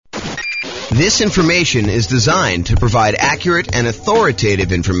This information is designed to provide accurate and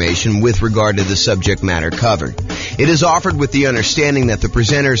authoritative information with regard to the subject matter covered. It is offered with the understanding that the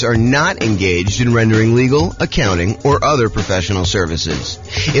presenters are not engaged in rendering legal, accounting, or other professional services.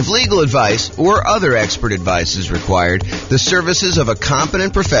 If legal advice or other expert advice is required, the services of a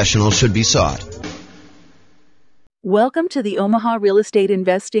competent professional should be sought. Welcome to the Omaha Real Estate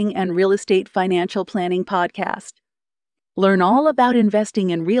Investing and Real Estate Financial Planning Podcast. Learn all about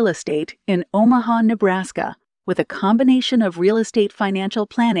investing in real estate in Omaha, Nebraska, with a combination of real estate financial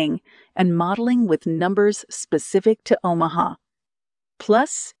planning and modeling with numbers specific to Omaha.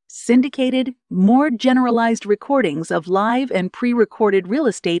 Plus, syndicated, more generalized recordings of live and pre-recorded real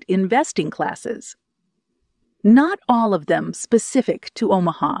estate investing classes. Not all of them specific to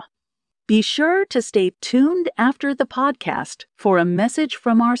Omaha. Be sure to stay tuned after the podcast for a message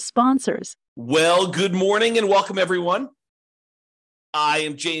from our sponsors. Well, good morning and welcome, everyone. I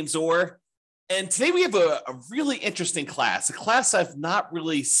am James Orr, and today we have a really interesting class, a class I've not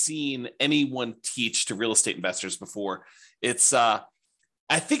really seen anyone teach to real estate investors before. It's, I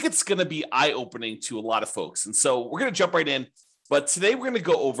think it's going to be eye-opening to a lot of folks, and so we're going to jump right in, but today we're going to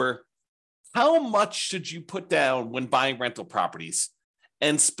go over how much should you put down when buying rental properties,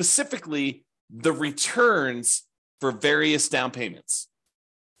 and specifically the returns for various down payments.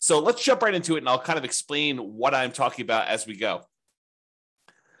 So let's jump right into it, and I'll kind of explain what I'm talking about as we go.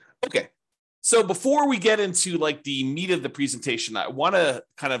 Okay, so before we get into like the meat of the presentation, I want to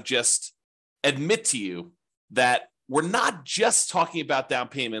kind of just admit to you that we're not just talking about down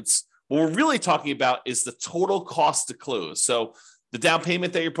payments. What we're really talking about is the total cost to close. So the down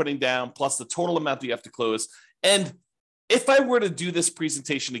payment that you're putting down plus the total amount that you have to close. And if I were to do this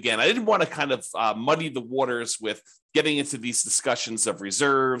presentation again, I didn't want to kind of muddy the waters with getting into these discussions of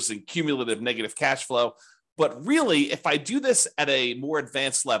reserves and cumulative negative cash flow. But really, if I do this at a more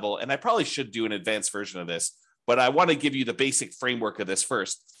advanced level, and I probably should do an advanced version of this, but I want to give you the basic framework of this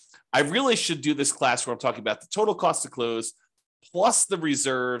first. I really should do this class where I'm talking about the total cost to close, plus the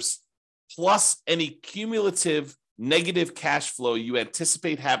reserves, plus any cumulative negative cash flow you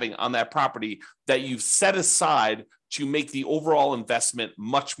anticipate having on that property that you've set aside to make the overall investment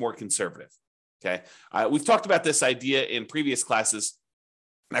much more conservative. Okay, we've talked about this idea in previous classes.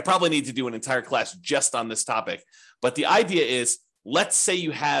 And I probably need to do an entire class just on this topic. But the idea is, let's say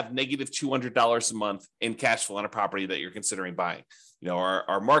you have negative $200 a month in cash flow on a property that you're considering buying. You know,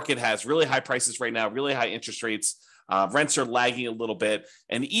 our market has really high prices right now, really high interest rates. Rents are lagging a little bit.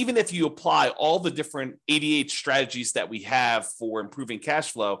 And even if you apply all the different 88 strategies that we have for improving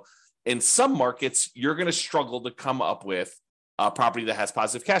cash flow, in some markets, you're going to struggle to come up with a property that has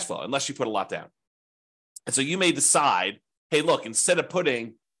positive cash flow unless you put a lot down. And so you may decide, hey, look, instead of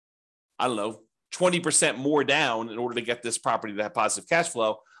putting 20% more down in order to get this property to have positive cash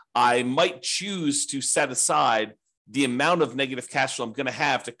flow, I might choose to set aside the amount of negative cash flow I'm going to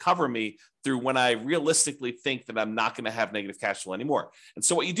have to cover me through when I realistically think that I'm not going to have negative cash flow anymore. And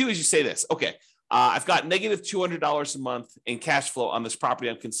so what you do is you say this, okay, I've got negative $200 a month in cash flow on this property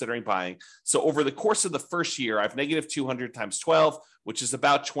I'm considering buying. So over the course of the first year, I have negative 200 times 12, which is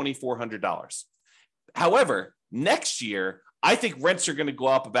about $2,400. However, next year, I think rents are going to go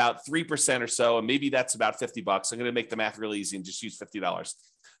up about 3% or so, and maybe that's about $50. I'm going to make the math really easy and just use $50.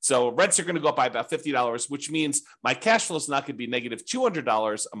 So rents are going to go up by about $50, which means my cash flow is not going to be negative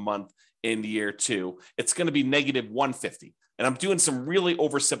 $200 a month in year two. It's going to be negative $150. And I'm doing some really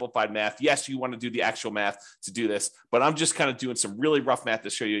oversimplified math. Yes, you want to do the actual math to do this, but I'm just kind of doing some really rough math to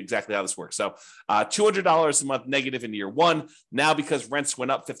show you exactly how this works. So $200 a month negative in year one. Now, because rents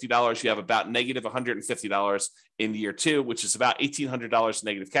went up $50, you have about negative $150 in year two, which is about $1,800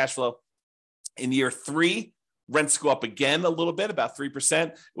 negative cash flow. In year three, rents go up again a little bit, about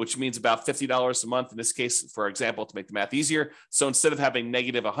 3%, which means about $50 a month. In this case, for example, to make the math easier. So instead of having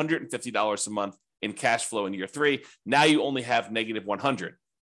negative $150 a month in cash flow in year three, now you only have negative 100.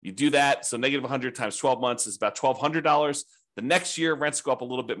 You do that. So negative 100 times 12 months is about $1,200. The next year, rents go up a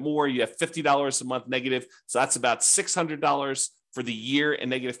little bit more. You have $50 a month negative. So that's about $600 for the year in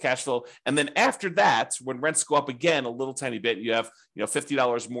negative cash flow. And then after that, when rents go up again a little tiny bit, you have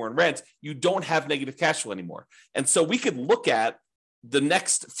 $50 more in rent, you don't have negative cash flow anymore. And so we could look at the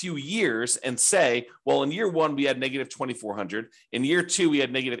next few years and say, well, in year one, we had negative 2,400. In year two, we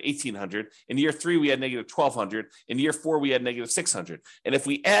had negative 1,800. In year three, we had negative 1,200. In year four, we had negative 600. And if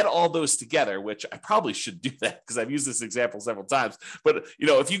we add all those together, which I probably should do that because I've used this example several times, but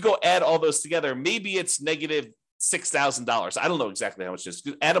if you go add all those together, maybe it's negative $6,000. I don't know exactly how much it is.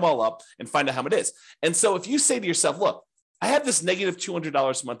 Add them all up and find out how much it is. And so if you say to yourself, look, I have this negative $200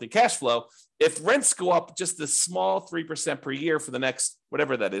 a month in cash flow. If rents go up just a small 3% per year for the next,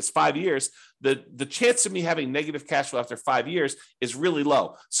 whatever that is, 5 years, the chance of me having negative cash flow after 5 years is really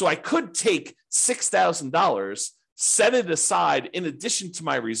low. So I could take $6,000, set it aside in addition to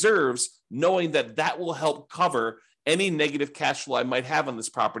my reserves, knowing that that will help cover any negative cash flow I might have on this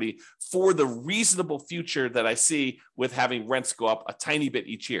property for the reasonable future that I see with having rents go up a tiny bit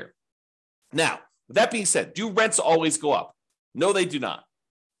each year. Now, with that being said, do rents always go up? No, they do not.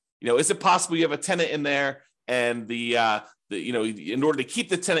 Is it possible you have a tenant in there and in order to keep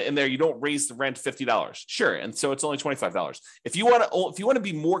the tenant in there, you don't raise the rent $50? Sure, and so it's only $25. If you want to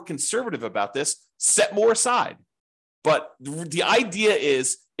be more conservative about this, set more aside. But the idea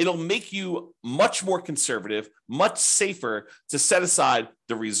is it'll make you much more conservative, much safer to set aside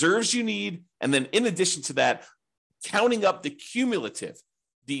the reserves you need, and then in addition to that, counting up the cumulative,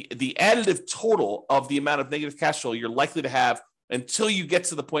 the additive total of the amount of negative cash flow you're likely to have until you get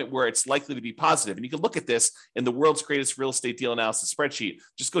to the point where it's likely to be positive. And you can look at this in the world's greatest real estate deal analysis spreadsheet.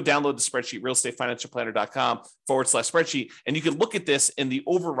 Just go download the spreadsheet, realestatefinancialplanner.com/spreadsheet. And you can look at this in the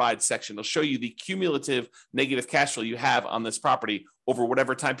override section. It'll show you the cumulative negative cash flow you have on this property over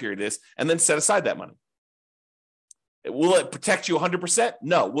whatever time period it is, and then set aside that money. Will it protect you 100%?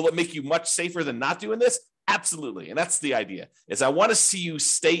 No. Will it make you much safer than not doing this? Absolutely. And that's the idea, is I want to see you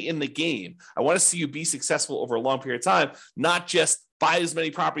stay in the game. I want to see you be successful over a long period of time, not just buy as many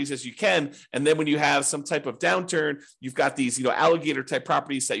properties as you can. And then when you have some type of downturn, you've got these, alligator type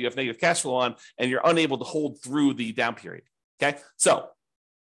properties that you have negative cash flow on, and you're unable to hold through the down period. Okay. So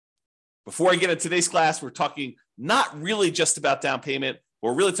before I get into today's class, we're talking not really just about down payment.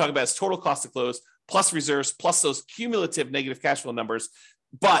 What we're really talking about is total cost to close plus reserves, plus those cumulative negative cash flow numbers.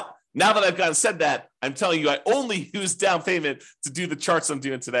 But now that I've said that, I'm telling you, I only use down payment to do the charts I'm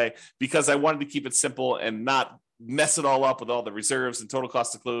doing today because I wanted to keep it simple and not mess it all up with all the reserves and total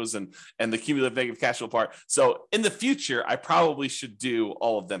cost to close and the cumulative negative cash flow part. So in the future, I probably should do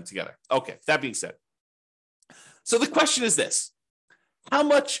all of them together. Okay, that being said. So the question is this: how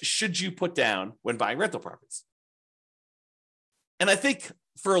much should you put down when buying rental properties? And I think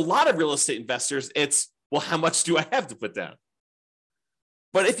for a lot of real estate investors, it's, well, how much do I have to put down?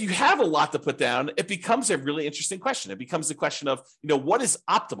 But if you have a lot to put down, it becomes a really interesting question. It becomes the question of, what is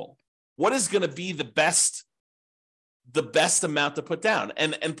optimal? What is going to be the best amount to put down?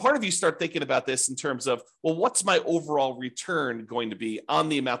 And part of you start thinking about this in terms of, well, what's my overall return going to be on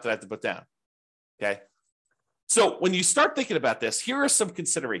the amount that I have to put down? Okay. So when you start thinking about this, here are some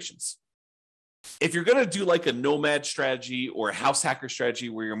considerations. If you're going to do like a nomad strategy or a house hacker strategy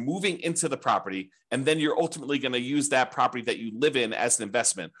where you're moving into the property and then you're ultimately going to use that property that you live in as an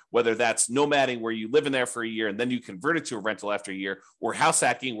investment, whether that's nomading where you live in there for a year and then you convert it to a rental after a year, or house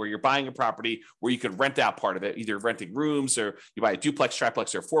hacking where you're buying a property where you could rent out part of it, either renting rooms or you buy a duplex,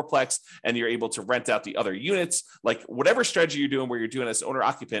 triplex, or fourplex, and you're able to rent out the other units. Like whatever strategy you're doing where you're doing as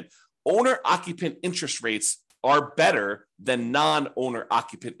owner-occupant interest rates are better than non-owner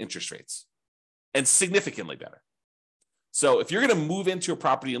occupant interest rates, and significantly better. So if you're going to move into a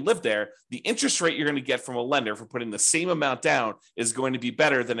property and live there, the interest rate you're going to get from a lender for putting the same amount down is going to be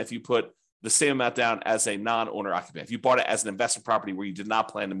better than if you put the same amount down as a non-owner occupant, if you bought it as an investment property where you did not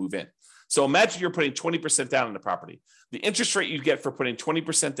plan to move in. So imagine you're putting 20% down in the property. The interest rate you get for putting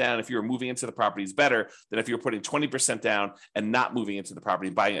 20% down if you're moving into the property is better than if you're putting 20% down and not moving into the property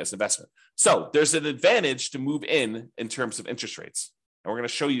and buying it as an investment. So there's an advantage to move in terms of interest rates. And we're going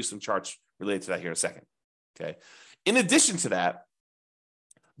to show you some charts related to that here in a second. Okay. In addition to that,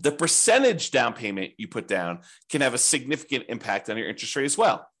 the percentage down payment you put down can have a significant impact on your interest rate as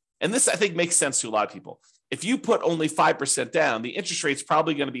well. And this, I think, makes sense to a lot of people. If you put only 5% down, the interest rate is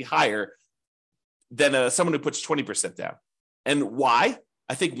probably going to be higher than someone who puts 20% down. And why?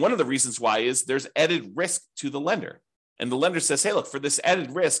 I think one of the reasons why is there's added risk to the lender. And the lender says, hey, look, for this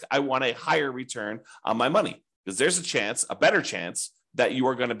added risk, I want a higher return on my money because there's a better chance that you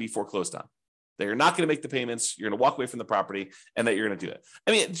are going to be foreclosed on, that you're not going to make the payments, you're going to walk away from the property, and that you're going to do it.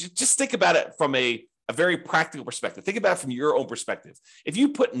 I mean, just think about it from a very practical perspective. Think about it from your own perspective. If you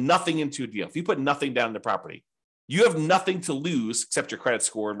put nothing into a deal, if you put nothing down in the property, you have nothing to lose except your credit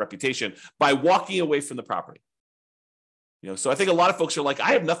score and reputation by walking away from the property. So I think a lot of folks are like,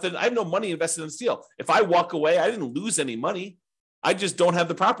 I have no money invested in this deal. If I walk away, I didn't lose any money. I just don't have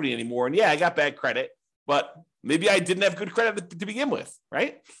the property anymore. And yeah, I got bad credit, but maybe I didn't have good credit to begin with,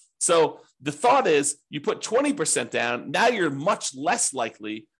 right? So the thought is you put 20% down, now you're much less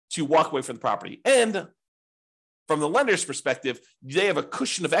likely to walk away from the property. And from the lender's perspective, they have a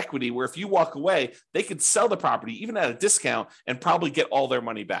cushion of equity where if you walk away, they could sell the property even at a discount and probably get all their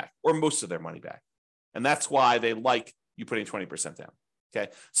money back or most of their money back. And that's why they like you putting 20% down. Okay.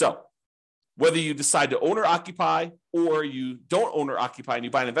 So whether you decide to own or occupy, or you don't own or occupy and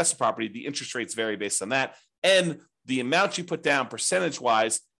you buy an investment property, the interest rates vary based on that. And the amount you put down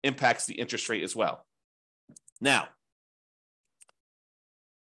percentage-wise impacts the interest rate as well. Now,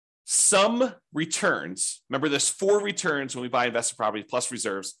 some returns, remember there's 4 returns when we buy investment properties plus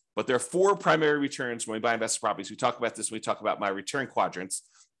reserves, but there are 4 primary returns when we buy investment properties. We talk about this when we talk about my return quadrants.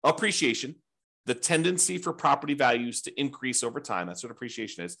 Appreciation, the tendency for property values to increase over time. That's what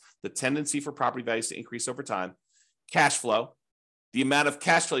appreciation is. The tendency for property values to increase over time. Cash flow, the amount of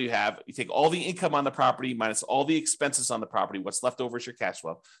cash flow you have. You take all the income on the property minus all the expenses on the property. What's left over is your cash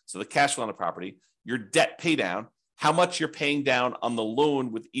flow. So the cash flow on the property, your debt pay down, how much you're paying down on the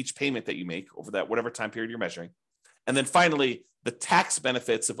loan with each payment that you make over that whatever time period you're measuring. And then finally, the tax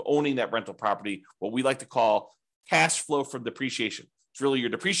benefits of owning that rental property, what we like to call cash flow from depreciation. It's really your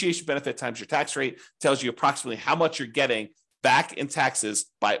depreciation benefit times your tax rate, tells you approximately how much you're getting back in taxes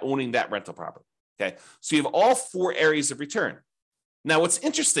by owning that rental property. Okay, so you have all 4 areas of return. Now, what's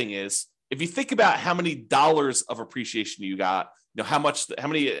interesting is if you think about how many dollars of appreciation you got, how much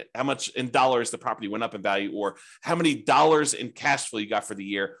in dollars the property went up in value, or how many dollars in cash flow you got for the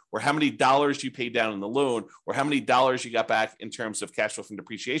year, or how many dollars you paid down in the loan, or how many dollars you got back in terms of cash flow from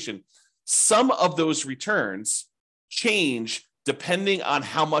depreciation, some of those returns change depending on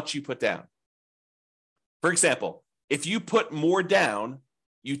how much you put down. For example, if you put more down,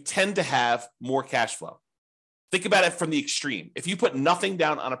 you tend to have more cash flow. Think about it from the extreme. If you put nothing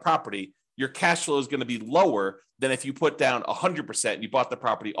down on a property, your cash flow is going to be lower than if you put down 100% and you bought the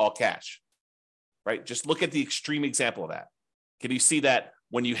property all cash, right? Just look at the extreme example of that. Can you see that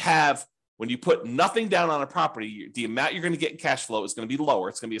when you put nothing down on a property, the amount you're going to get in cash flow is going to be lower.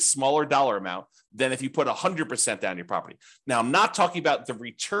 It's going to be a smaller dollar amount than if you put 100% down your property. Now, I'm not talking about the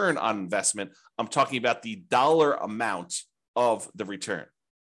return on investment. I'm talking about the dollar amount of the return.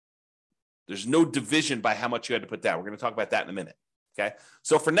 There's no division by how much you had to put down. We're going to talk about that in a minute. Okay.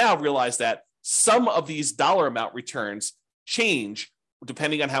 So for now, realize that some of these dollar amount returns change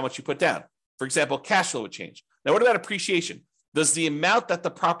depending on how much you put down. For example, cash flow would change. Now, what about appreciation? Does the amount that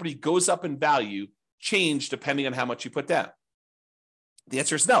the property goes up in value change depending on how much you put down? The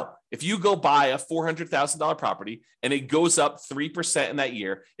answer is no. If you go buy a $400,000 property and it goes up 3% in that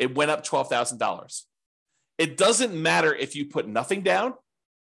year, it went up $12,000. It doesn't matter if you put nothing down,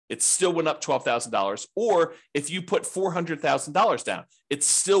 it still went up $12,000. Or if you put $400,000 down, it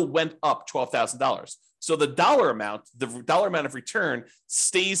still went up $12,000. So the dollar amount of return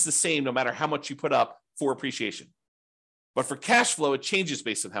stays the same no matter how much you put up for appreciation. But for cash flow, it changes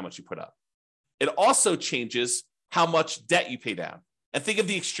based on how much you put up. It also changes how much debt you pay down. And think of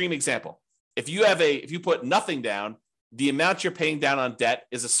the extreme example. If you put nothing down, the amount you're paying down on debt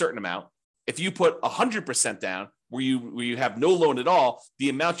is a certain amount. If you put 100% down, where you have no loan at all, the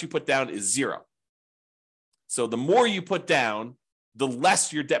amount you put down is 0. So the more you put down, the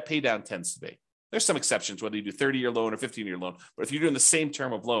less your debt pay down tends to be. There's some exceptions, whether you do 30-year loan or 15-year loan. But if you're doing the same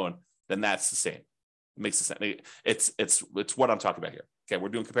term of loan, then that's the same. It makes sense. It's what I'm talking about here. Okay, we're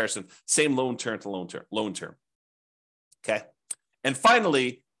doing comparison, same loan term to loan term. Okay, and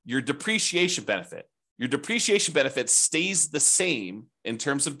finally, your depreciation benefit. Your depreciation benefit stays the same in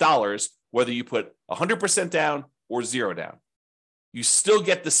terms of dollars, whether you put 100% down or 0 down. You still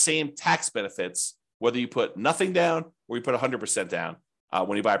get the same tax benefits, whether you put nothing down or you put 100% down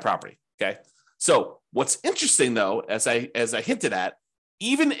when you buy a property. Okay, so what's interesting though, as I hinted at,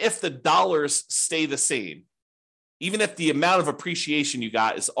 even if the dollars stay the same, even if the amount of appreciation you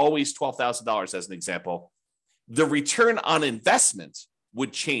got is always $12,000 as an example, the return on investment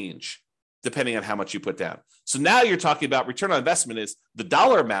would change depending on how much you put down. So now you're talking about return on investment is the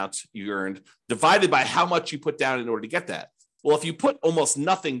dollar amount you earned divided by how much you put down in order to get that. Well, if you put almost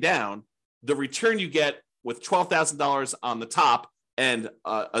nothing down, the return you get with $12,000 on the top and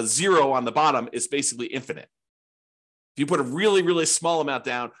a 0 on the bottom is basically infinite. If you put a really, really small amount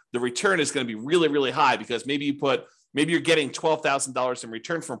down, the return is going to be really, really high because maybe you're getting $12,000 in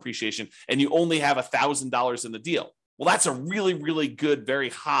return from appreciation and you only have $1,000 in the deal. Well, that's a really, really good, very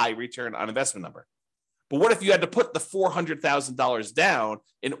high return on investment number. But what if you had to put the $400,000 down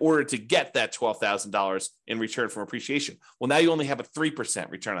in order to get that $12,000 in return from appreciation? Well, now you only have a 3%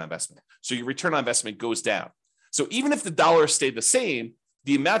 return on investment. So your return on investment goes down. So even if the dollars stay the same,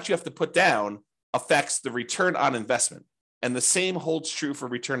 the amount you have to put down affects the return on investment. And the same holds true for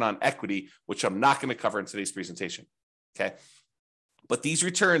return on equity, which I'm not going to cover in today's presentation. Okay. But these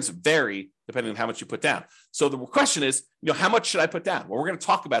returns vary depending on how much you put down. So the question is, how much should I put down? Well, we're going to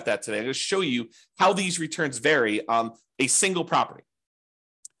talk about that today. I'm going to show you how these returns vary on a single property.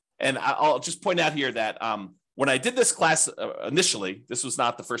 And I'll just point out here that when I did this class initially, this was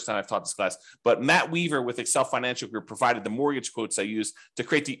not the first time I've taught this class, but Matt Weaver with Excel Financial Group provided the mortgage quotes I used to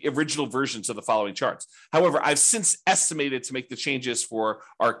create the original versions of the following charts. However, I've since estimated to make the changes for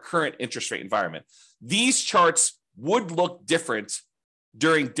our current interest rate environment. These charts would look different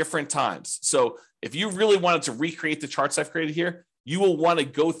during different times. So if you really wanted to recreate the charts I've created here, you will want to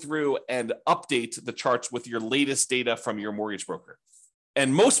go through and update the charts with your latest data from your mortgage broker.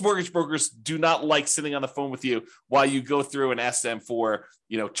 And most mortgage brokers do not like sitting on the phone with you while you go through and ask them for,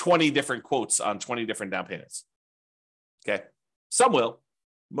 20 different quotes on 20 different down payments. Okay. Some will,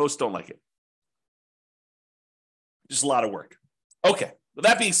 most don't like it. Just a lot of work. Okay. With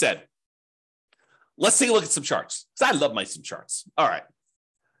that being said, let's take a look at some charts because I love some charts. All right.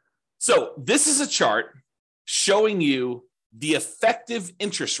 So this is a chart showing you the effective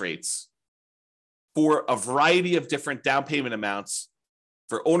interest rates for a variety of different down payment amounts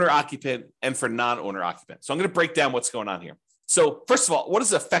for owner-occupant and for non-owner-occupant. So I'm going to break down what's going on here. So first of all, what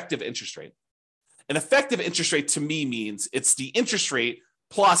is effective interest rate? An effective interest rate to me means it's the interest rate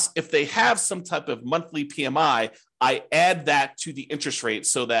plus if they have some type of monthly PMI, I add that to the interest rate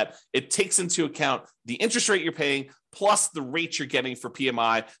so that it takes into account the interest rate you're paying plus the rate you're getting for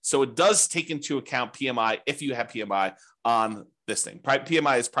PMI. So it does take into account PMI if you have PMI on this thing.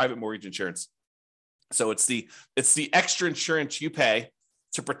 PMI is private mortgage insurance. So it's the extra insurance you pay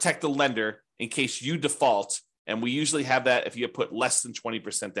to protect the lender in case you default. And we usually have that if you put less than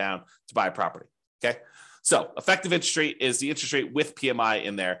 20% down to buy a property. Okay. So effective interest rate is the interest rate with PMI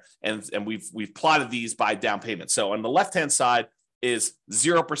in there. And we've plotted these by down payment. So on the left-hand side is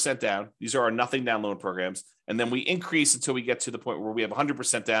 0% down. These are our nothing down loan programs. And then we increase until we get to the point where we have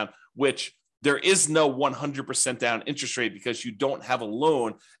 100% down, which there is no 100% down interest rate because you don't have a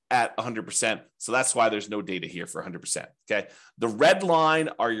loan at 100%. So that's why there's no data here for 100%. Okay. The red line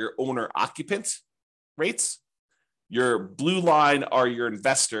are your owner occupant rates. Your blue line are your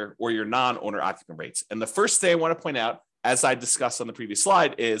investor or your non-owner occupant rates. And the first thing I want to point out, as I discussed on the previous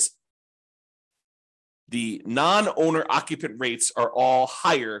slide, is the non-owner occupant rates are all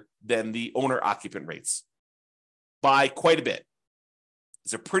higher than the owner occupant rates by quite a bit.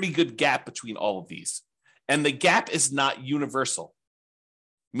 There's a pretty good gap between all of these. And the gap is not universal,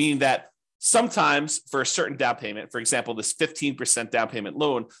 meaning that sometimes for a certain down payment, for example, this 15% down payment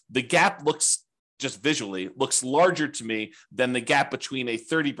loan, the gap looks just visually looks larger to me than the gap between a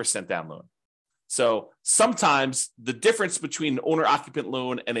 30% down loan. So sometimes the difference between an owner occupant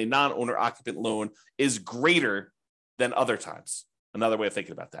loan and a non-owner occupant loan is greater than other times. Another way of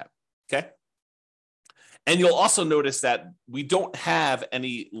thinking about that. Okay. And you'll also notice that we don't have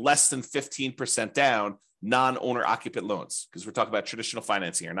any less than 15% down non-owner occupant loans because we're talking about traditional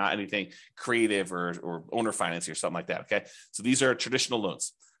financing or not anything creative or owner financing or something like that. Okay. So these are traditional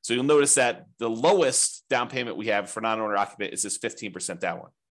loans. So you'll notice that the lowest down payment we have for non-owner occupant is this 15% down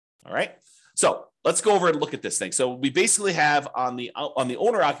one. All right. So let's go over and look at this thing. So we basically have on the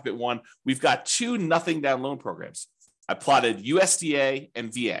owner occupant one, we've got two nothing down loan programs. I plotted USDA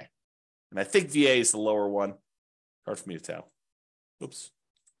and VA. And I think VA is the lower one. Hard for me to tell. Oops.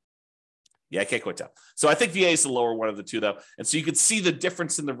 Yeah, I can't quite tell. So I think VA is the lower one of the two, though. And so you can see the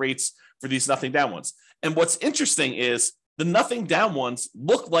difference in the rates for these nothing down ones. And what's interesting is the nothing down ones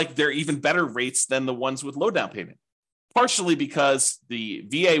look like they're even better rates than the ones with low down payment, partially because the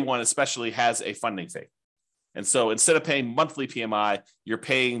VA one especially has a funding fee. And so instead of paying monthly PMI, you're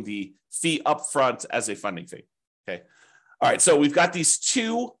paying the fee upfront as a funding fee. Okay. All right. So we've got these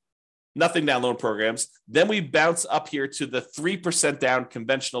two nothing down loan programs. Then we bounce up here to the 3% down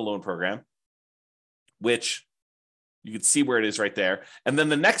conventional loan program, which you can see where it is right there. And then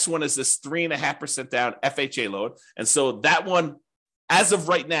the next one is this 3.5% down FHA loan. And so that one, as of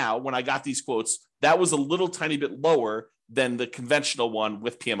right now, when I got these quotes, that was a little tiny bit lower than the conventional one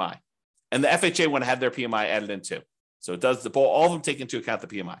with PMI. And the FHA one had their PMI added in too. So it does all of them take into account the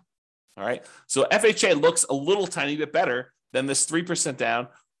PMI. All right. So FHA looks a little tiny bit better than this 3% down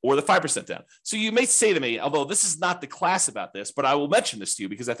or the 5% down. So you may say to me, although this is not the class about this, but I will mention this to you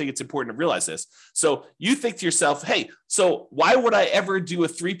because I think it's important to realize this. So you think to yourself, hey, so why would I ever do a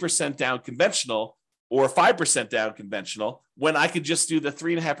 3% down conventional or 5% down conventional when I could just do the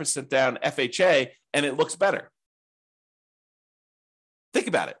 3.5% down FHA and it looks better? Think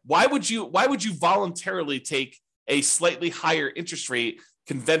about it. Why would you voluntarily take a slightly higher interest rate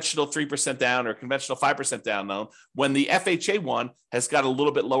conventional 3% down or conventional 5% down loan when the FHA one has got a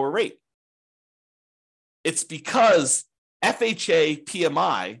little bit lower rate? It's because FHA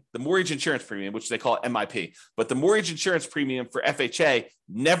PMI, the mortgage insurance premium, which they call MIP, but the mortgage insurance premium for FHA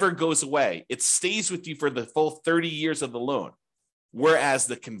never goes away. It stays with you for the full 30 years of the loan. whereas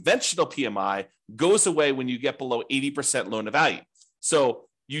the conventional PMI goes away when you get below 80% loan to value. So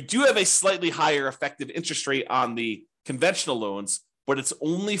you do have a slightly higher effective interest rate on the conventional loans, but it's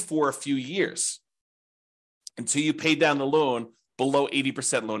only for a few years until you pay down the loan below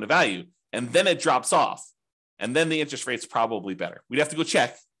 80% loan to value. And then it drops off. And then the interest rate's probably better. We'd have to go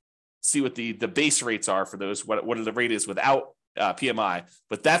check, see what the base rates are for those, what the rate is without PMI.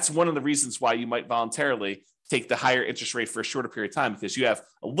 But that's one of the reasons why you might voluntarily take the higher interest rate for a shorter period of time, because you have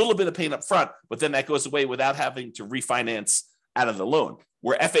a little bit of pain up front, but then that goes away without having to refinance out of the loan.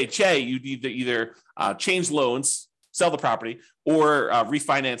 Where FHA, you need to either change loans, sell the property, or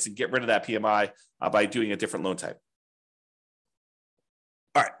refinance and get rid of that PMI by doing a different loan type.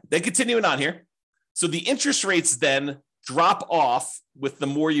 All right, then continuing on here. So the interest rates then drop off with the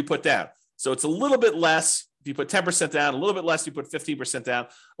more you put down. So it's a little bit less if you put 10% down, a little bit less if you put 15% down,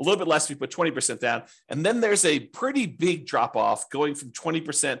 a little bit less if you put 20% down. And then there's a pretty big drop off going from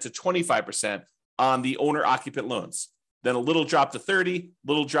 20% to 25% on the owner-occupant loans. Then a little drop to 30,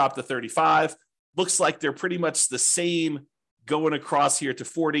 little drop to 35. Looks like they're pretty much the same going across here to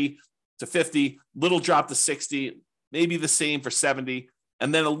 40 to 50, little drop to 60, maybe the same for 70,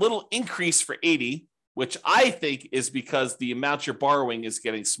 and then a little increase for 80, which I think is because the amount you're borrowing is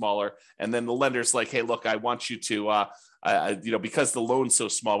getting smaller. And then the lender's like, hey, look, I want you to, because the loan's so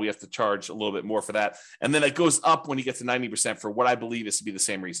small, we have to charge a little bit more for that. And then it goes up when you get to 90% for what I believe is to be the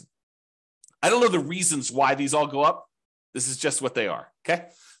same reason. I don't know the reasons why these all go up. This is just what they are, okay?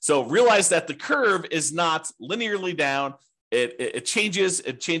 So realize that the curve is not linearly down. It changes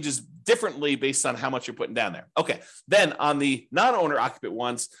differently based on how much you're putting down there. Okay, then on the non-owner occupant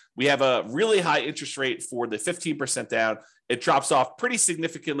ones, we have a really high interest rate for the 15% down. It drops off pretty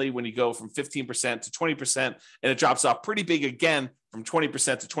significantly when you go from 15% to 20%, and it drops off pretty big again from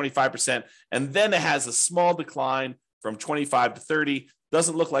 20% to 25%. And then it has a small decline from 25 to 30.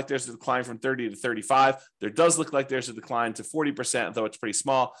 Doesn't look like there's a decline from 30 to 35. There does look like there's a decline to 40%, though it's pretty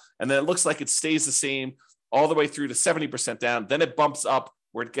small. And then it looks like it stays the same all the way through to 70% down. Then it bumps up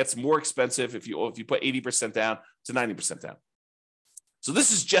where it gets more expensive if you put 80% down to 90% down. So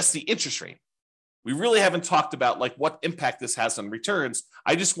this is just the interest rate. We really haven't talked about like what impact this has on returns.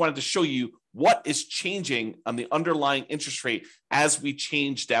 I just wanted to show you what is changing on the underlying interest rate as we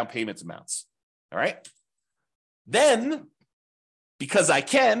change down payment amounts. All right. Then, because I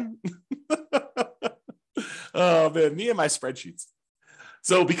can, oh man, me and my spreadsheets.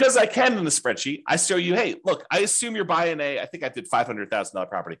 So because I can in the spreadsheet, I show you, hey, look, I assume you're buying I think I did $500,000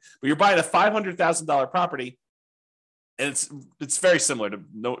 property, but you're buying a $500,000 property, and it's very similar to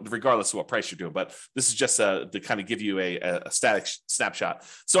regardless of what price you're doing, but this is just to kind of give you a static snapshot.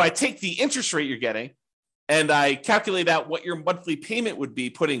 So I take the interest rate you're getting, and I calculate out what your monthly payment would be,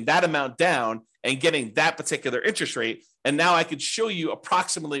 putting that amount down and getting that particular interest rate. And now I could show you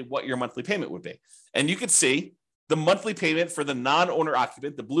approximately what your monthly payment would be. And you can see the monthly payment for the non-owner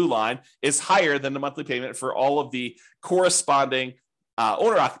occupant, the blue line, is higher than the monthly payment for all of the corresponding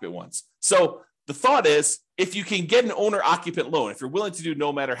owner occupant ones. So the thought is, if you can get an owner occupant loan, if you're willing to do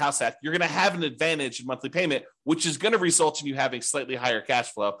no matter house hack, you're going to have an advantage in monthly payment, which is going to result in you having slightly higher cash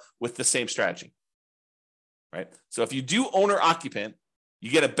flow with the same strategy. Right? So if you do owner occupant, you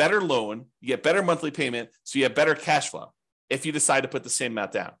get a better loan, you get better monthly payment, so you have better cash flow if you decide to put the same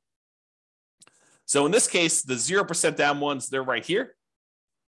amount down. So in this case, the 0% down ones, they're right here.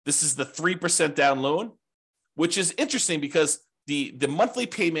 This is the 3% down loan, which is interesting because the monthly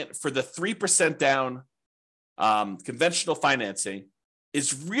payment for the 3% down conventional financing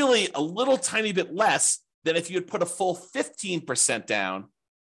is really a little tiny bit less than if you had put a full 15% down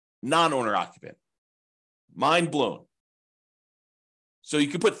non-owner occupant. Mind blown. So you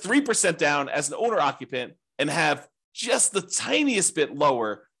could put 3% down as an owner occupant and have just the tiniest bit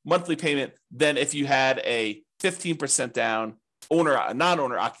lower monthly payment than if you had a 15% down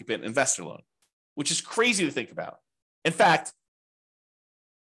non-owner occupant investor loan, which is crazy to think about. In fact,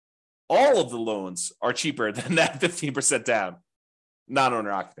 all of the loans are cheaper than that 15% down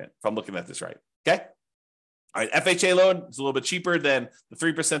non-owner occupant, if I'm looking at this right. Okay. All right. FHA loan is a little bit cheaper than the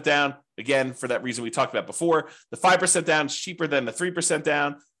 3% down. Again, for that reason we talked about before. The 5% down is cheaper than the 3%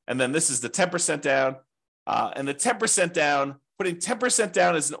 down. And then this is the 10% down. And the 10% down, putting 10%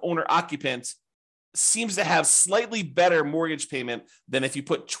 down as an owner occupant seems to have slightly better mortgage payment than if you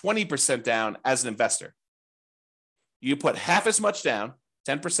put 20% down as an investor. You put half as much down,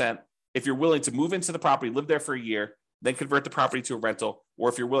 10%, if you're willing to move into the property, live there for a year, then convert the property to a rental, or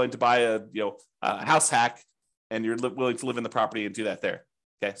if you're willing to buy a house hack and you're willing to live in the property and do that there.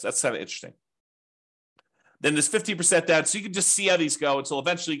 Okay, so that's kind of interesting. Then there's 50% down, so you can just see how these go until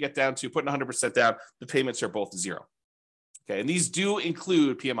eventually you get down to putting 100% down. The payments are both zero. Okay, and these do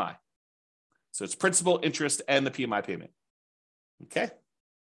include PMI. So it's principal, interest, and the PMI payment. Okay.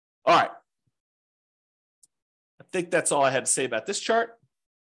 All right. I think that's all I had to say about this chart.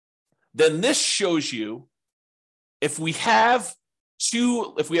 Then this shows you if we have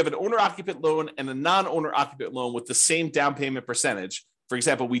an owner-occupant loan and a non-owner-occupant loan with the same down payment percentage. For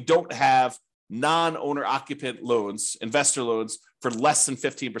example, we don't have non-owner-occupant loans, investor loans, for less than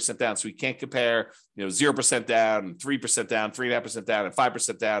 15% down. So we can't compare, 0% down, 3% down, 3.5% down, and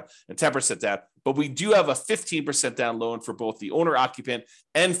 5% down, and 10% down. But we do have a 15% down loan for both the owner-occupant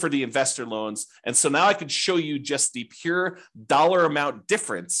and for the investor loans. And so now I can show you just the pure dollar amount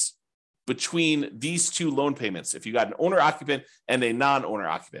difference between these two loan payments, if you got an owner-occupant and a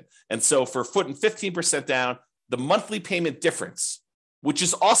non-owner-occupant. And so for putting 15% down, the monthly payment difference, which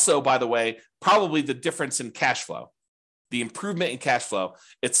is also, by the way, probably the difference in cash flow, the improvement in cash flow,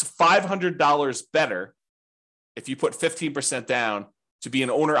 it's $500 better if you put 15% down to be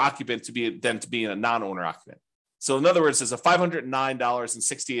an owner-occupant than to be a non-owner-occupant. So in other words, it's a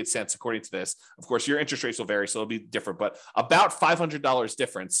 $509.68 according to this. Of course, your interest rates will vary, so it'll be different, but about $500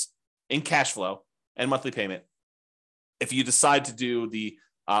 difference in cash flow and monthly payment if you decide to do the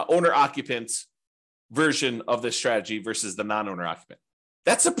owner-occupant version of this strategy versus the non-owner-occupant.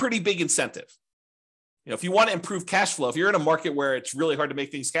 That's a pretty big incentive. If you want to improve cash flow, if you're in a market where it's really hard to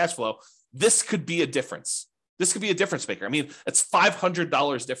make things cash flow, this could be a difference. This could be a difference maker. I mean, it's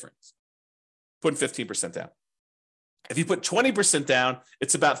 $500 difference, putting 15% down. If you put 20% down,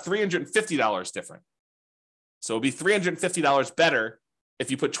 it's about $350 different. So it'll be $350 better if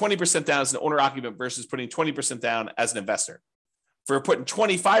you put 20% down as an owner-occupant versus putting 20% down as an investor. For putting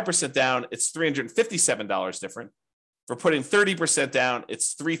 25% down, it's $357 different. For putting 30% down,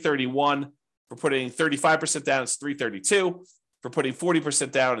 it's $331. For putting 35% down, it's $332. For putting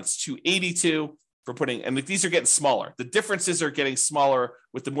 40% down, it's $282. And these are getting smaller. The differences are getting smaller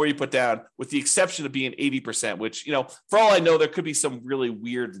with the more you put down, with the exception of being 80%, which, for all I know, there could be some really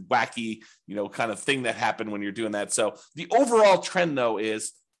weird, wacky, kind of thing that happened when you're doing that. So the overall trend, though,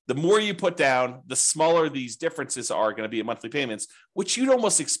 is the more you put down, the smaller these differences are going to be in monthly payments, which you'd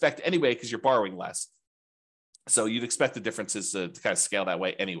almost expect anyway because you're borrowing less. So you'd expect the differences to kind of scale that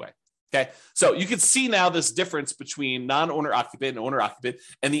way anyway. Okay, so you can see now this difference between non-owner occupant and owner occupant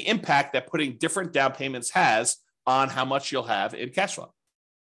and the impact that putting different down payments has on how much you'll have in cash flow.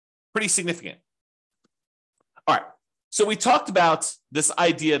 Pretty significant. All right, so we talked about this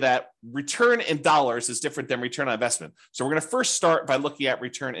idea that return in dollars is different than return on investment. So we're going to first start by looking at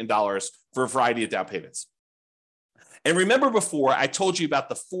return in dollars for a variety of down payments. And remember before, I told you about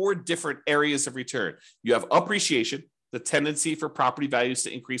the 4 different areas of return. You have appreciation, the tendency for property values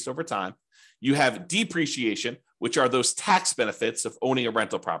to increase over time. You have depreciation, which are those tax benefits of owning a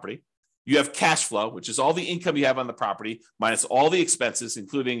rental property. You have cash flow, which is all the income you have on the property minus all the expenses,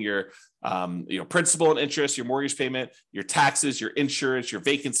 including your principal and interest, your mortgage payment, your taxes, your insurance, your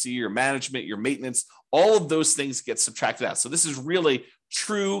vacancy, your management, your maintenance. All of those things get subtracted out. So this is really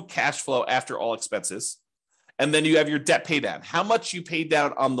true cash flow after all expenses. And then you have your debt pay down, how much you paid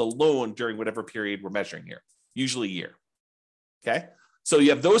down on the loan during whatever period we're measuring here, usually a year. Okay, so you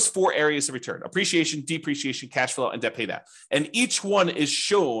have those 4 areas of return: appreciation, depreciation, cash flow, and debt pay down. And each one is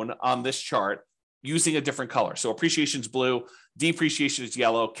shown on this chart using a different color. So appreciation is blue, depreciation is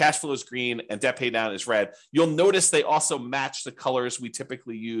yellow, cash flow is green, and debt pay down is red. You'll notice they also match the colors we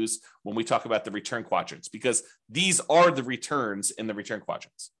typically use when we talk about the return quadrants, because these are the returns in the return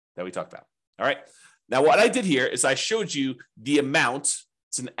quadrants that we talked about. All right. Now, what I did here is I showed you the amount.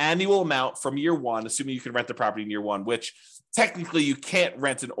 It's an annual amount from year 1, assuming you can rent the property in year 1, which technically you can't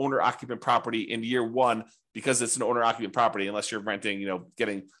rent an owner-occupant property in year 1 because it's an owner-occupant property unless you're renting,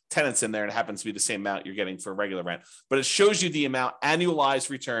 getting tenants in there, and it happens to be the same amount you're getting for regular rent. But it shows you the amount annualized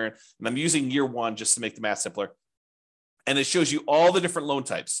return, and I'm using year 1 just to make the math simpler. And it shows you all the different loan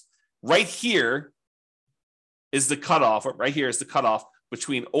types. Right here is the cutoff. Right here is the cutoff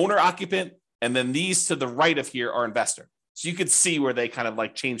between owner-occupant, and then these to the right of here are investor. So you could see where they kind of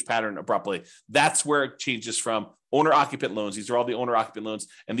like change pattern abruptly. That's where it changes from owner-occupant loans. These are all the owner-occupant loans,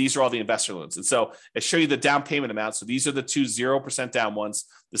 and these are all the investor loans. And so I show you the down payment amount. So these are the 2 0% down ones.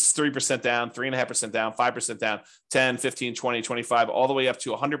 This is 3% down, 3.5% down, 5% down, 10, 15, 20, 25, all the way up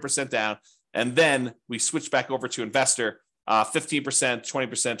to 100% down. And then we switch back over to investor, 15%,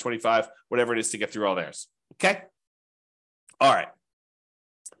 20%, 25, whatever it is to get through all theirs. Okay? All right.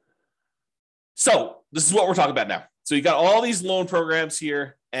 So this is what we're talking about now. So you got all these loan programs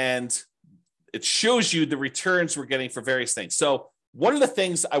here, and it shows you the returns we're getting for various things. So one of the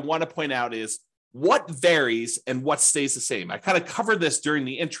things I want to point out is what varies and what stays the same. I kind of covered this during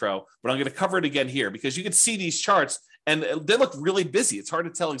the intro, but I'm going to cover it again here because you can see these charts And they look really busy. It's hard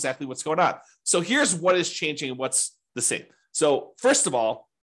to tell exactly what's going on. So here's what is changing and what's the same. So first of all,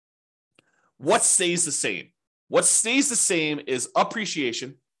 what stays the same? What stays the same is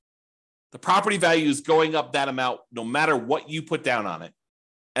appreciation. The property value is going up that amount no matter what you put down on it.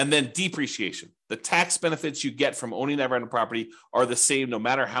 And then depreciation. The tax benefits you get from owning that rental property are the same no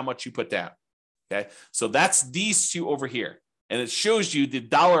matter how much you put down. Okay, so that's these two over here. And it shows you the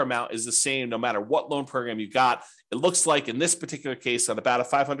dollar amount is the same no matter what loan program you got. It looks like in this particular case on about a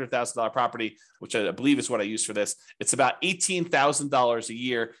 $500,000 property, which I believe is what I use for this, it's about $18,000 a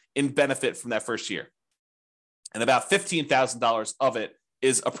year in benefit from that first year. And about $15,000 of it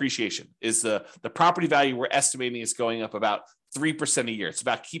is appreciation, is the property value we're estimating is going up about 3% a year. It's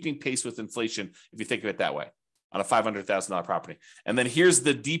about keeping pace with inflation, if you think of it that way, on a $500,000 property. And then here's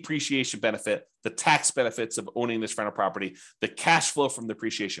the depreciation benefit, the tax benefits of owning this rental property, the cash flow from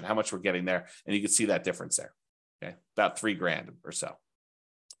depreciation, how much we're getting there. And you can see that difference there. Okay, about $3,000 or so.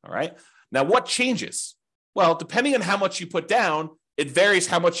 All right. Now, what changes? Well, depending on how much you put down, it varies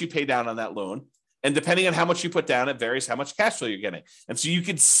how much you pay down on that loan. And depending on how much you put down, it varies how much cash flow you're getting. And so you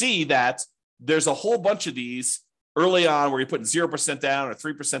can see that there's a whole bunch of these early on where you're putting 0% down or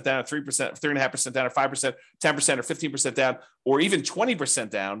 3% down or 3%, 3.5% down or 5%, 10% or 15% down, or even 20%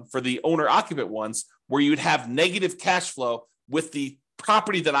 down for the owner occupant ones where you'd have negative cash flow with the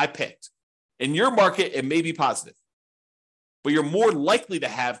property that I picked. In your market, it may be positive, but you're more likely to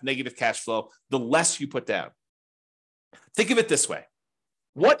have negative cash flow the less you put down. Think of it this way.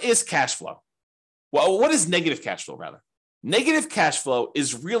 What is cash flow? Well, what is negative cash flow, rather? Negative cash flow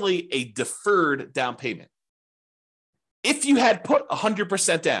is really a deferred down payment. If you had put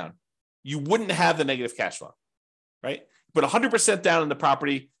 100% down, you wouldn't have the negative cash flow, right? Put 100% down in the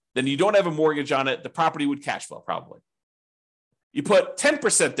property, then you don't have a mortgage on it, the property would cash flow probably. You put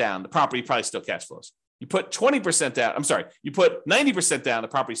 10% down, the property probably still cash flows. You put 20% down, you put 90% down, the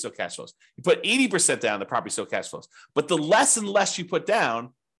property still cash flows. You put 80% down, the property still cash flows. But the less and less you put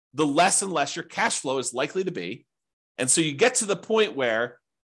down, the less and less your cash flow is likely to be. And so you get to the point where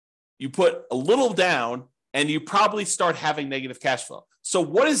you put a little down and you probably start having negative cash flow. So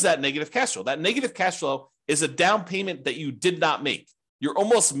what is that negative cash flow? That negative cash flow is a down payment that you did not make. You're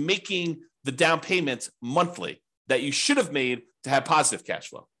almost making the down payment monthly that you should have made to have positive cash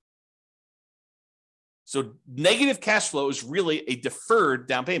flow. So negative cash flow is really a deferred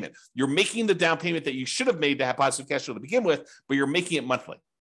down payment. You're making the down payment that you should have made to have positive cash flow to begin with, but you're making it monthly.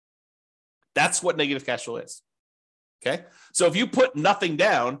 That's what negative cash flow is. Okay. So if you put nothing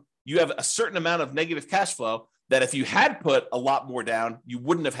down, you have a certain amount of negative cash flow that if you had put a lot more down, you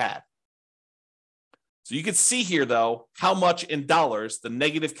wouldn't have had. So you can see here, though, how much in dollars the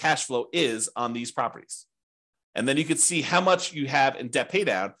negative cash flow is on these properties. And then you can see how much you have in debt pay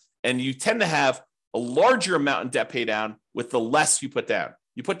down. And you tend to have a larger amount in debt pay down with the less you put down.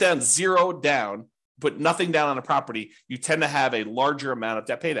 You put down zero down, put nothing down on a property, you tend to have a larger amount of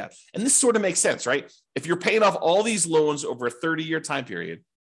debt pay down. And this sort of makes sense, right? If you're paying off all these loans over a 30-year time period,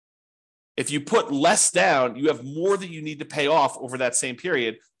 if you put less down, you have more that you need to pay off over that same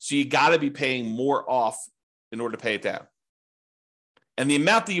period. So you got to be paying more off in order to pay it down. And the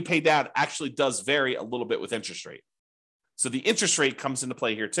amount that you pay down actually does vary a little bit with interest rate. So the interest rate comes into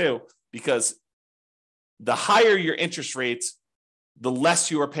play here too, because the higher your interest rates, the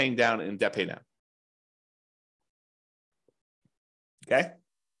less you are paying down in debt pay down. Okay.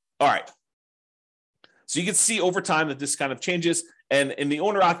 All right. So you can see over time that this kind of changes. And in the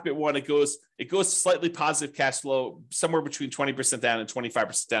owner occupant one, it goes slightly positive cash flow, somewhere between 20% down and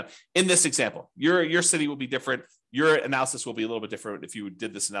 25% down. In this example, your city will be different. Your analysis will be a little bit different if you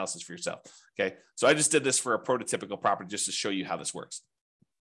did this analysis for yourself. Okay. So I just did this for a prototypical property just to show you how this works.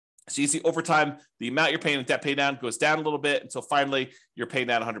 So you see over time, the amount you're paying in debt pay down goes down a little bit until finally you're paying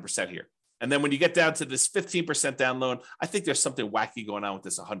down 100% here. And then when you get down to this 15% down loan, I think there's something wacky going on with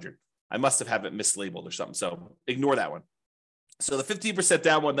this 100. I must have it mislabeled or something. So ignore that one. So the 15%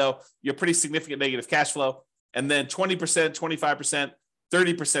 down one, though, you have pretty significant negative cash flow. And then 20%, 25%,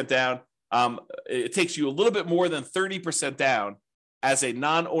 30% down. It takes you a little bit more than 30% down as a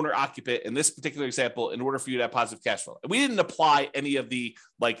non-owner occupant in this particular example in order for you to have positive cash flow. And we didn't apply any of the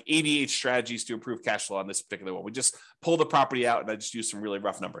 88 strategies to improve cash flow on this particular one. We just pulled the property out and I just used some really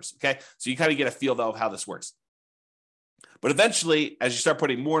rough numbers. Okay. So you kind of get a feel though of how this works. But eventually, as you start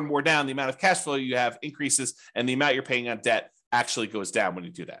putting more and more down, the amount of cash flow you have increases and the amount you're paying on debt actually goes down when you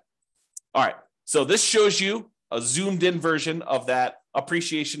do that. All right. So this shows you a zoomed in version of that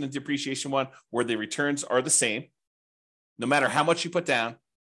appreciation and depreciation one where the returns are the same. No matter how much you put down,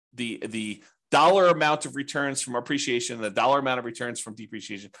 the dollar amount of returns from appreciation and the dollar amount of returns from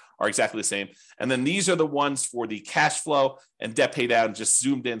depreciation are exactly the same. And then these are the ones for the cash flow and debt pay down, just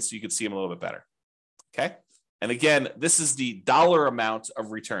zoomed in so you can see them a little bit better. Okay. And again, this is the dollar amount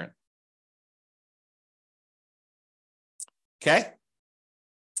of return. Okay.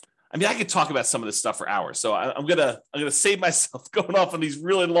 I mean, I could talk about some of this stuff for hours. So I'm gonna save myself going off on these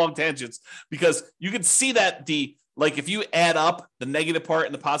really long tangents, because you can see that if you add up the negative part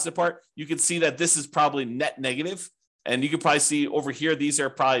and the positive part, you can see that this is probably net negative. And you can probably see over here, these are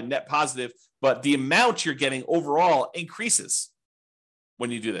probably net positive, but the amount you're getting overall increases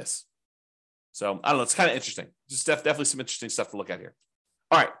when you do this. So I don't know, it's kind of interesting. Just definitely some interesting stuff to look at here.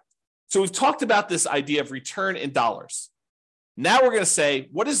 All right. So we've talked about this idea of return in dollars. Now we're going to say,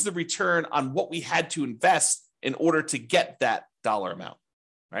 what is the return on what we had to invest in order to get that dollar amount,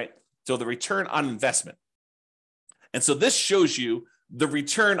 right? So the return on investment. And so this shows you the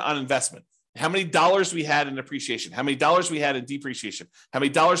return on investment. How many dollars we had in appreciation, how many dollars we had in depreciation, how many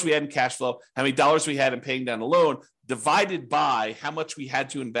dollars we had in cash flow, how many dollars we had in paying down a loan, divided by how much we had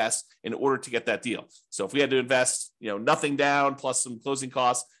to invest in order to get that deal. So if we had to invest, nothing down plus some closing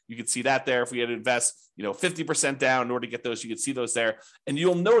costs, you could see that there. If we had to invest, 50% down in order to get those, you could see those there. And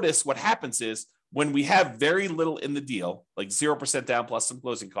you'll notice what happens is when we have very little in the deal, like 0% down plus some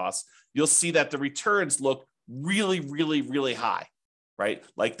closing costs, you'll see that the returns look really, really, really high, right?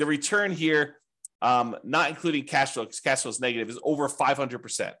 Like the return here, not including cash flow, because cash flow is negative, is over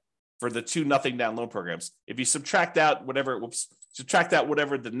 500% for the two nothing down loan programs. If you subtract out whatever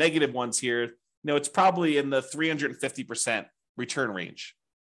the negative ones here, it's probably in the 350% return range.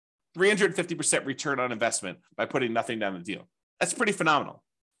 350% return on investment by putting nothing down the deal. That's pretty phenomenal.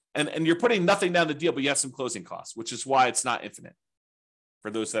 And you're putting nothing down the deal, but you have some closing costs, which is why it's not infinite. For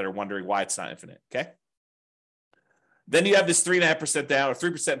those that are wondering why it's not infinite, okay? Then you have this 3.5% down, or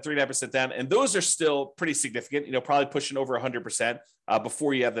 3%, 3.5% down, and those are still pretty significant, probably pushing over 100%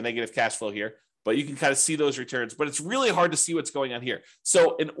 before you have the negative cash flow here. But you can kind of see those returns, but it's really hard to see what's going on here.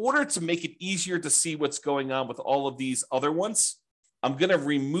 So in order to make it easier to see what's going on with all of these other ones, I'm going to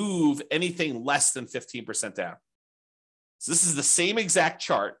remove anything less than 15% down. So this is the same exact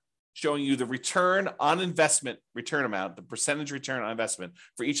chart showing you the return on investment return amount, the percentage return on investment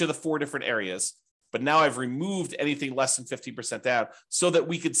for each of the four different areas. But now I've removed anything less than 15% down so that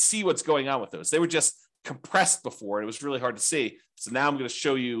we could see what's going on with those. They were just compressed before, and it was really hard to see. So now I'm going to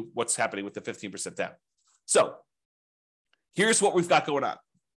show you what's happening with the 15% down. So here's what we've got going on.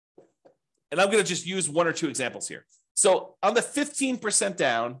 And I'm going to just use one or two examples here. So on the 15%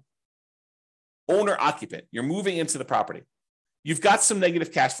 down, owner occupant, you're moving into the property. You've got some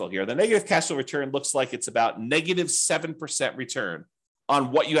negative cash flow here. The negative cash flow return looks like it's about negative 7% return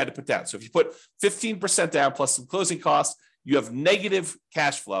on what you had to put down. So if you put 15% down plus some closing costs, you have negative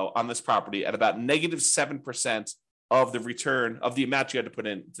cash flow on this property at about negative 7% of the return of the amount you had to put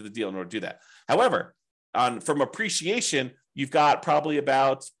into the deal in order to do that. However, from appreciation, you've got probably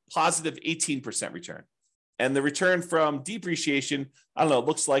about positive 18% return. And the return from depreciation, I don't know, it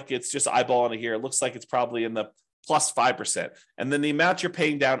looks like it's just eyeballing it here. It looks like it's probably in the plus 5%. And then the amount you're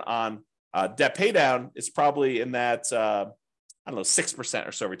paying down on debt pay down is probably in that, 6%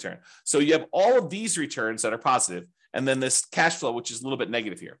 or so return. So you have all of these returns that are positive, and then this cash flow, which is a little bit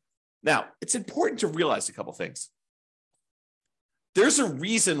negative here. Now, it's important to realize a couple things. There's a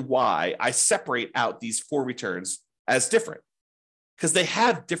reason why I separate out these four returns as different, because they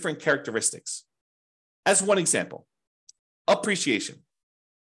have different characteristics. As one example, appreciation.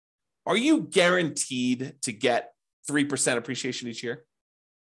 Are you guaranteed to get 3% appreciation each year?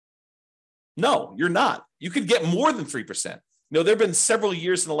 No, you're not. You could get more than 3%. There have been several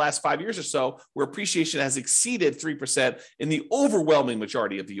years in the last 5 years or so where appreciation has exceeded 3% in the overwhelming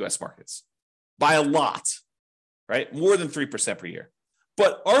majority of the US markets by a lot, right? More than 3% per year.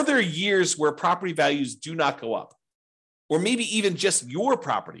 But are there years where property values do not go up? Or maybe even just your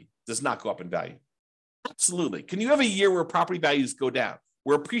property does not go up in value? Absolutely. Can you have a year where property values go down,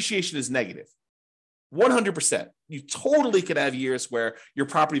 where appreciation is negative? 100%. You totally could have years where your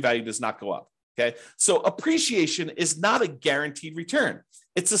property value does not go up. Okay. So appreciation is not a guaranteed return.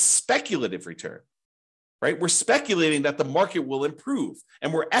 It's a speculative return, right? We're speculating that the market will improve,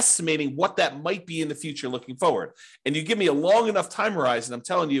 and we're estimating what that might be in the future looking forward. And you give me a long enough time horizon, I'm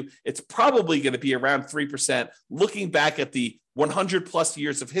telling you, it's probably going to be around 3%, looking back at the 100 plus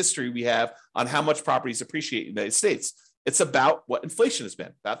years of history we have on how much properties appreciate in the United States. It's about what inflation has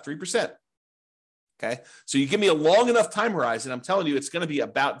been, about 3%. Okay. So you give me a long enough time horizon, I'm telling you, it's going to be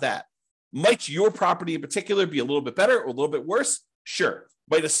about that. Might your property in particular be a little bit better or a little bit worse? Sure.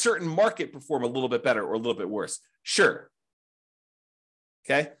 Might a certain market perform a little bit better or a little bit worse? Sure.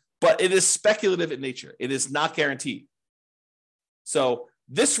 Okay. but it is speculative in nature. It is not guaranteed. So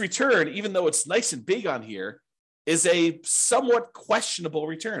this return, even though it's nice and big on here, is a somewhat questionable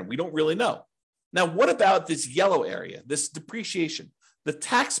return. We don't really know. Now, what about this yellow area, this depreciation, the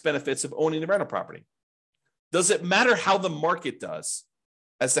tax benefits of owning the rental property? Does it matter how the market does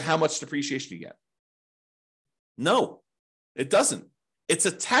as to how much depreciation you get? No, it doesn't. It's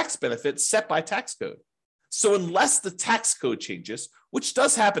a tax benefit set by tax code. So unless the tax code changes, which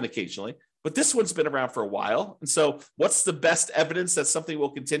does happen occasionally, but this one's been around for a while. And so what's the best evidence that something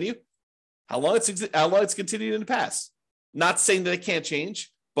will continue? How long it's continued in the past. Not saying that it can't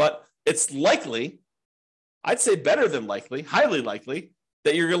change, but it's likely, I'd say better than likely, highly likely,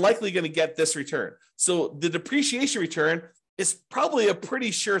 that you're likely going to get this return. So the depreciation return is probably a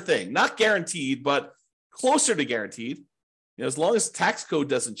pretty sure thing. Not guaranteed, but closer to guaranteed. As long as tax code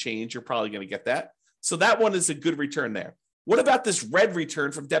doesn't change, you're probably going to get that. So that one is a good return there. What about this red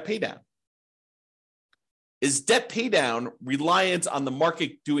return from debt paydown? Is debt paydown reliant on the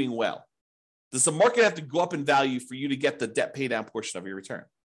market doing well? Does the market have to go up in value for you to get the debt paydown portion of your return?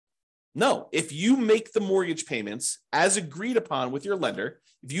 No. If you make the mortgage payments as agreed upon with your lender,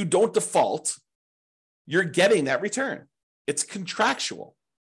 if you don't default, you're getting that return. It's contractual.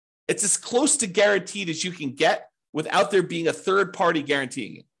 It's as close to guaranteed as you can get without there being a third party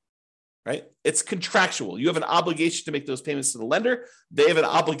guaranteeing it, right? It's contractual. You have an obligation to make those payments to the lender. They have an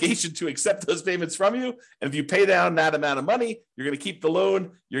obligation to accept those payments from you. And if you pay down that amount of money, you're going to keep the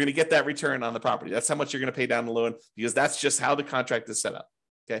loan. You're going to get that return on the property. That's how much you're going to pay down the loan, because that's just how the contract is set up.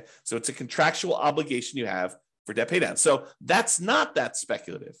 Okay. So it's a contractual obligation you have for debt paydown. So that's not that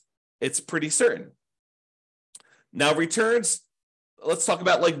speculative. It's pretty certain. Now, returns, let's talk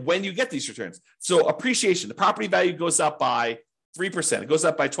about like when you get these returns. So appreciation, the property value goes up by 3%. It goes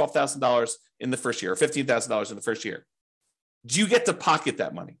up by $12,000 in the first year or $15,000 in the first year. Do you get to pocket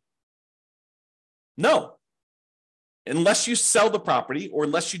that money? No. Unless you sell the property or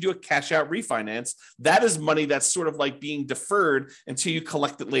unless you do a cash out refinance, that is money that's sort of like being deferred until you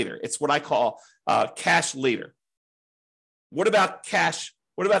collect it later. It's what I call cash later. What about cash?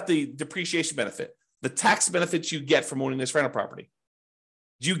 What about the depreciation benefit? The tax benefits you get from owning this rental property?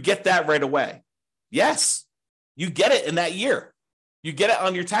 Do you get that right away? Yes, you get it in that year. You get it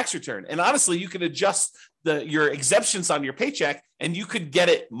on your tax return. And honestly, you can adjust your exemptions on your paycheck and you could get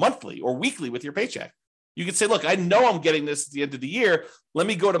it monthly or weekly with your paycheck. You could say, look, I know I'm getting this at the end of the year. Let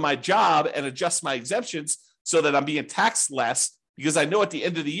me go to my job and adjust my exemptions so that I'm being taxed less, because I know at the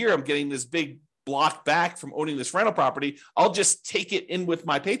end of the year, I'm getting this big block back from owning this rental property. I'll just take it in with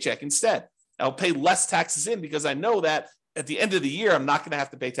my paycheck instead. I'll pay less taxes in because I know that at the end of the year, I'm not going to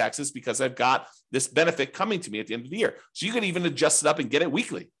have to pay taxes because I've got this benefit coming to me at the end of the year. So you can even adjust it up and get it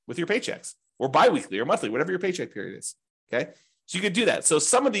weekly with your paychecks, or biweekly or monthly, whatever your paycheck period is. Okay. So you could do that. So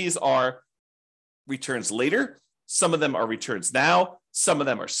some of these are returns later. Some of them are returns now. Some of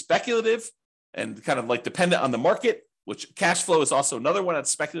them are speculative and kind of like dependent on the market, which cash flow is also another one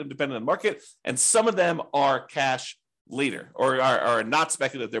that's speculative, dependent on the market. And some of them are cash later or are not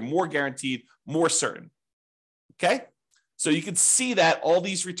speculative. They're more guaranteed, more certain. Okay. So you can see that all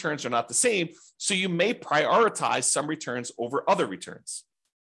these returns are not the same. So you may prioritize some returns over other returns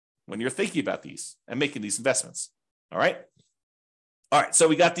when you're thinking about these and making these investments. All right. All right. So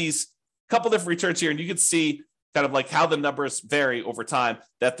we got these couple different returns here, and you can see kind of like how the numbers vary over time,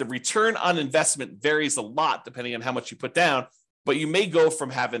 that the return on investment varies a lot depending on how much you put down, but you may go from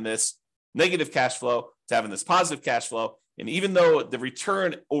having this negative cash flow to having this positive cash flow. And even though the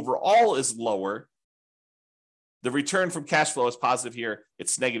return overall is lower, the return from cash flow is positive here,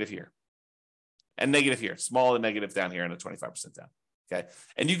 it's negative here, and negative here, small and negative down here, and a 25% down. Okay.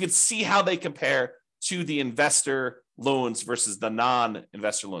 And you can see how they compare to the investor loans versus the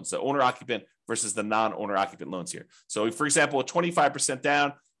non-investor loans, the owner-occupant versus the non-owner-occupant loans here. So for example, a 25%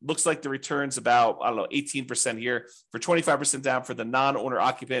 down, looks like the return's about, 18% here. For 25% down for the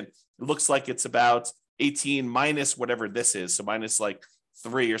non-owner-occupant, it looks like it's about 18 minus whatever this is. So minus like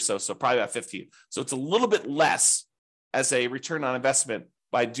 3 or so probably about 15. So it's a little bit less as a return on investment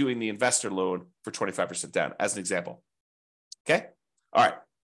by doing the investor loan for 25% down, as an example. Okay. All right.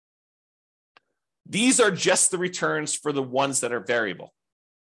 These are just the returns for the ones that are variable.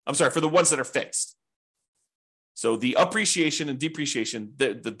 I'm sorry, for the ones that are fixed. So the appreciation and depreciation,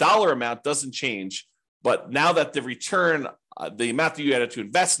 the dollar amount doesn't change, but now that the return, the amount that you had to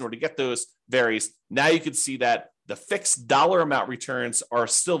invest in order to get those varies, now you can see that the fixed dollar amount returns are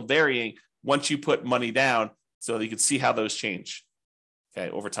still varying once you put money down, so that you can see how those change, okay,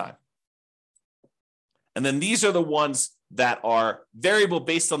 over time. And then these are the ones that are variable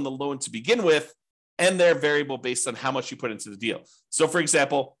based on the loan to begin with, and they're variable based on how much you put into the deal. So for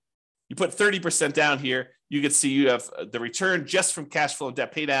example, You put 30% down here, you can see you have the return just from cash flow and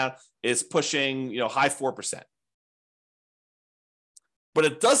debt pay down is pushing, high 4%. But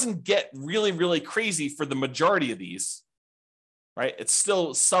it doesn't get really, really crazy for the majority of these, right? It's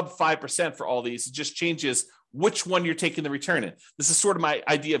still sub 5% for all these. It just changes which one you're taking the return in. This is sort of my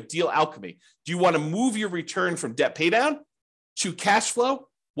idea of deal alchemy. Do you want to move your return from debt pay down to cash flow?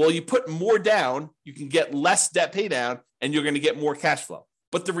 Well, you put more down, you can get less debt pay down, and you're going to get more cash flow.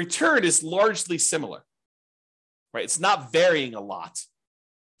 But the return is largely similar, right? It's not varying a lot,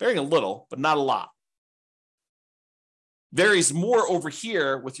 varying a little, but not a lot. Varies more over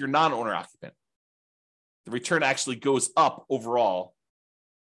here with your non-owner occupant. The return actually goes up overall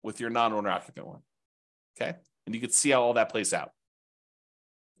with your non-owner occupant one. Okay. And you can see how all that plays out.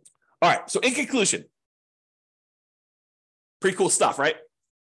 All right. So in conclusion, pretty cool stuff, right?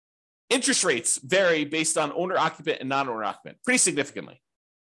 Interest rates vary based on owner occupant and non-owner occupant pretty significantly.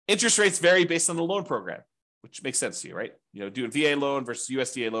 Interest rates vary based on the loan program, which makes sense to you, right? Doing VA loan versus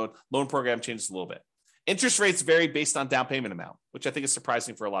USDA loan program changes a little bit. Interest rates vary based on down payment amount, which I think is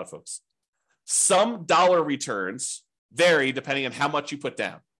surprising for a lot of folks. Some dollar returns vary depending on how much you put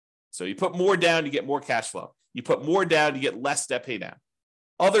down. So you put more down, you get more cash flow. You put more down, you get less debt pay down.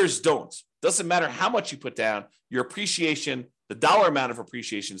 Others don't. Doesn't matter how much you put down, your appreciation, the dollar amount of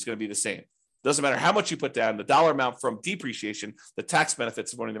appreciation is going to be the same. Doesn't matter how much you put down, the dollar amount from depreciation, the tax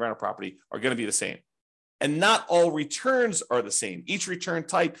benefits of owning the rental property are going to be the same. And not all returns are the same. Each return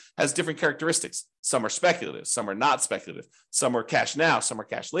type has different characteristics. Some are speculative, some are not speculative. Some are cash now, some are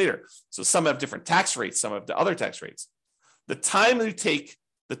cash later. So some have different tax rates, some have the other tax rates. The time you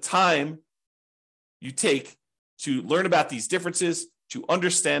take to learn about these differences, to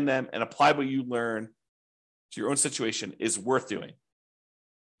understand them and apply what you learn to your own situation is worth doing.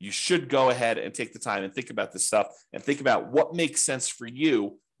 You should go ahead and take the time and think about this stuff and think about what makes sense for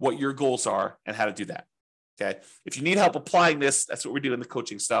you, what your goals are, and how to do that. Okay. If you need help applying this, that's what we're doing, the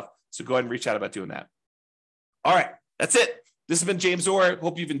coaching stuff. So go ahead and reach out about doing that. All right. That's it. This has been James Orr.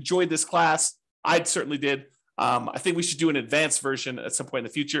 Hope you've enjoyed this class. I certainly did. I think we should do an advanced version at some point in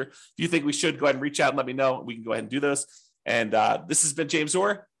the future. If you think we should, go ahead and reach out and let me know. We can go ahead and do those. And this has been James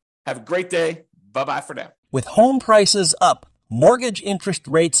Orr. Have a great day. Bye-bye for now. With home prices up, mortgage interest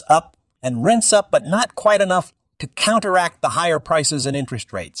rates up, and rents up, but not quite enough to counteract the higher prices and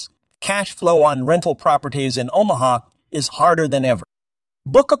interest rates, cash flow on rental properties in Omaha is harder than ever.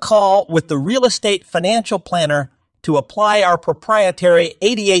 Book a call with the Real Estate Financial Planner to apply our proprietary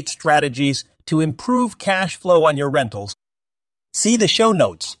 88 strategies to improve cash flow on your rentals. See the show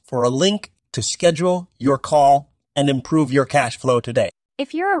notes for a link to schedule your call and improve your cash flow today.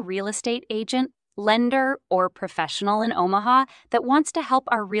 If you're a real estate agent, lender, or professional in Omaha that wants to help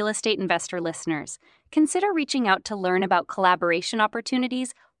our real estate investor listeners, consider reaching out to learn about collaboration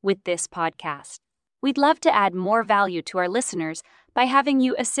opportunities with this podcast. We'd love to add more value to our listeners by having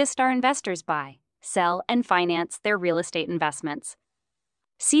you assist our investors buy, sell, and finance their real estate investments.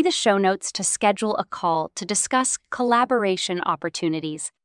 See the show notes to schedule a call to discuss collaboration opportunities.